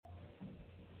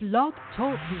Blog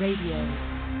Talk Radio.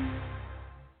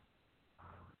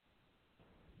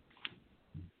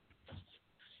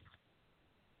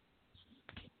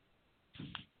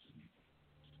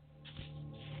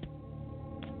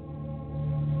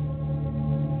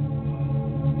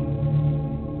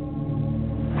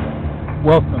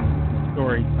 Welcome to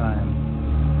Story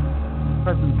Time,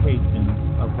 presentation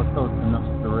of the Cosa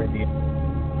Nostra Radio,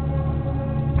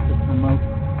 to promote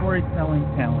the storytelling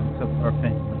talents of our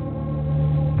family.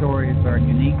 Stories are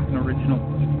unique and original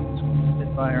pieces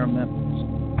created by our members.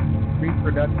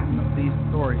 Reproduction of these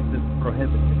stories is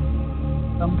prohibited.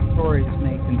 Some stories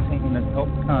may contain adult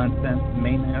content and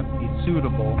may not be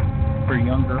suitable for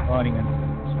younger audiences.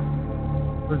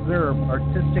 Preserve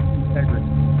artistic integrity.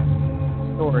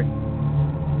 Stories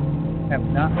have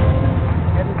not been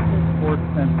edited or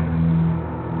censored.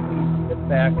 Please sit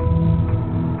back and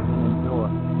enjoy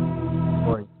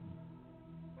stories.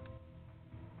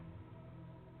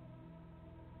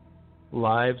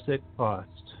 Lives at Cost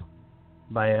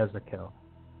by Ezekiel.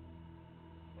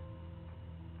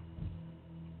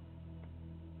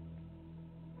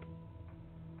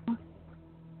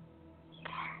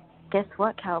 Guess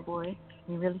what, cowboy?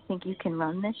 You really think you can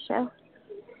run this show?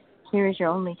 Here is your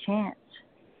only chance.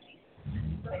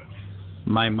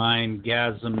 My mind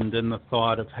gasmed in the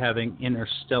thought of having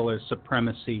interstellar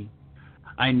supremacy.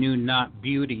 I knew not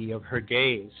beauty of her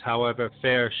gaze. However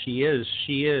fair she is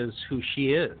who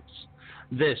she is.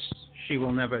 This, she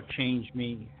will never change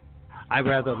me. I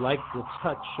rather like the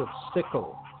touch of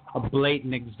sickle, a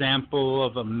blatant example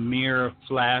of a mere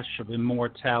flash of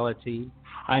immortality.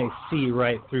 I see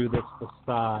right through this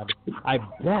facade. I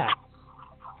bet.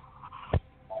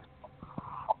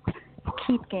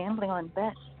 Keep gambling on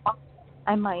bets.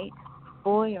 I might,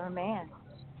 boy or man.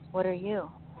 What are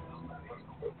you?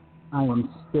 I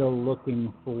am still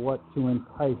looking for what to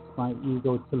entice my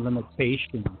ego to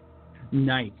limitation.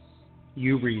 Nice.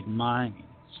 You read minds.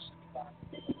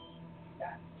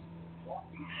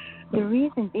 The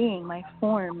reason being my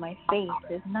form, my face,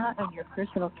 is not of your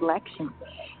personal selection.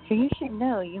 So you should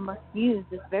know you must use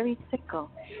this very sickle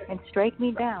and strike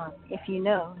me down if you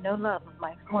know no love of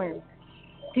my form.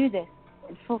 Do this,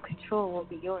 and full control will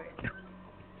be yours.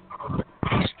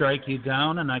 Strike you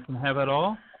down and I can have it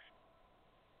all?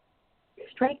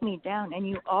 Strike me down and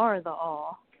you are the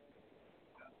all.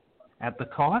 At the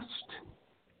cost?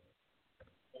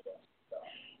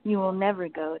 You will never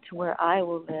go to where I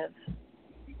will live.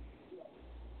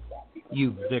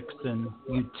 You vixen,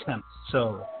 you tempt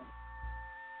so.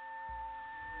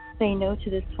 Say no to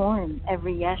this form.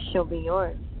 Every yes shall be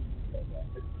yours.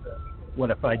 What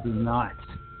if I do not?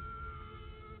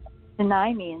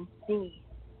 Deny me and see.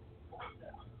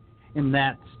 In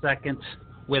that second,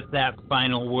 with that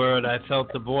final word, I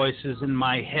felt the voices in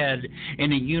my head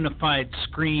in a unified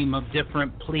scream of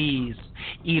different pleas,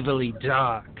 evilly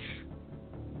dark.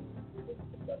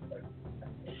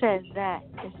 Says that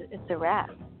it's a wrap.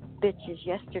 Bitch is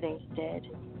yesterday's dead.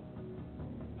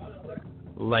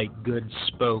 Like good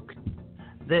spoke.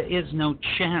 There is no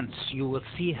chance you will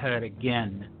see her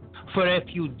again. For if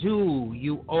you do,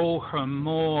 you owe her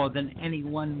more than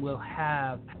anyone will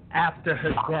have after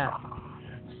her death.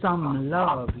 Some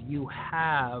love you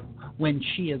have when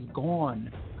she is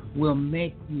gone will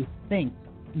make you think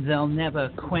they'll never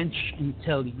quench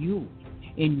until you,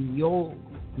 in your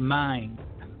mind,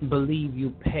 believe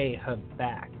you pay her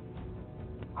back.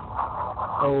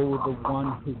 Oh, the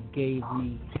one who gave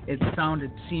me. It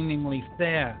sounded seemingly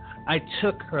fair. I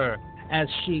took her as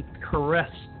she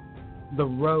caressed the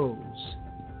rose.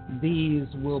 These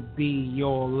will be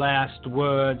your last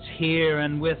words here,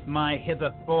 and with my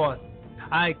hitherforth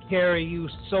I carry you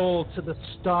soul to the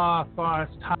star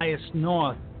farthest highest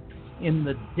north. In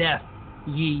the death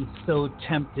ye so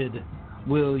tempted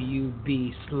will you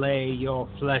be slay your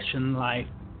flesh and life.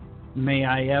 May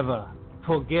I ever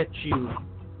forget you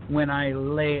when I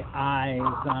lay eyes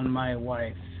on my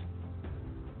wife.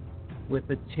 With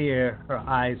a tear her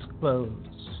eyes closed,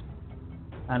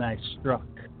 and I struck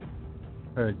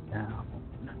her down.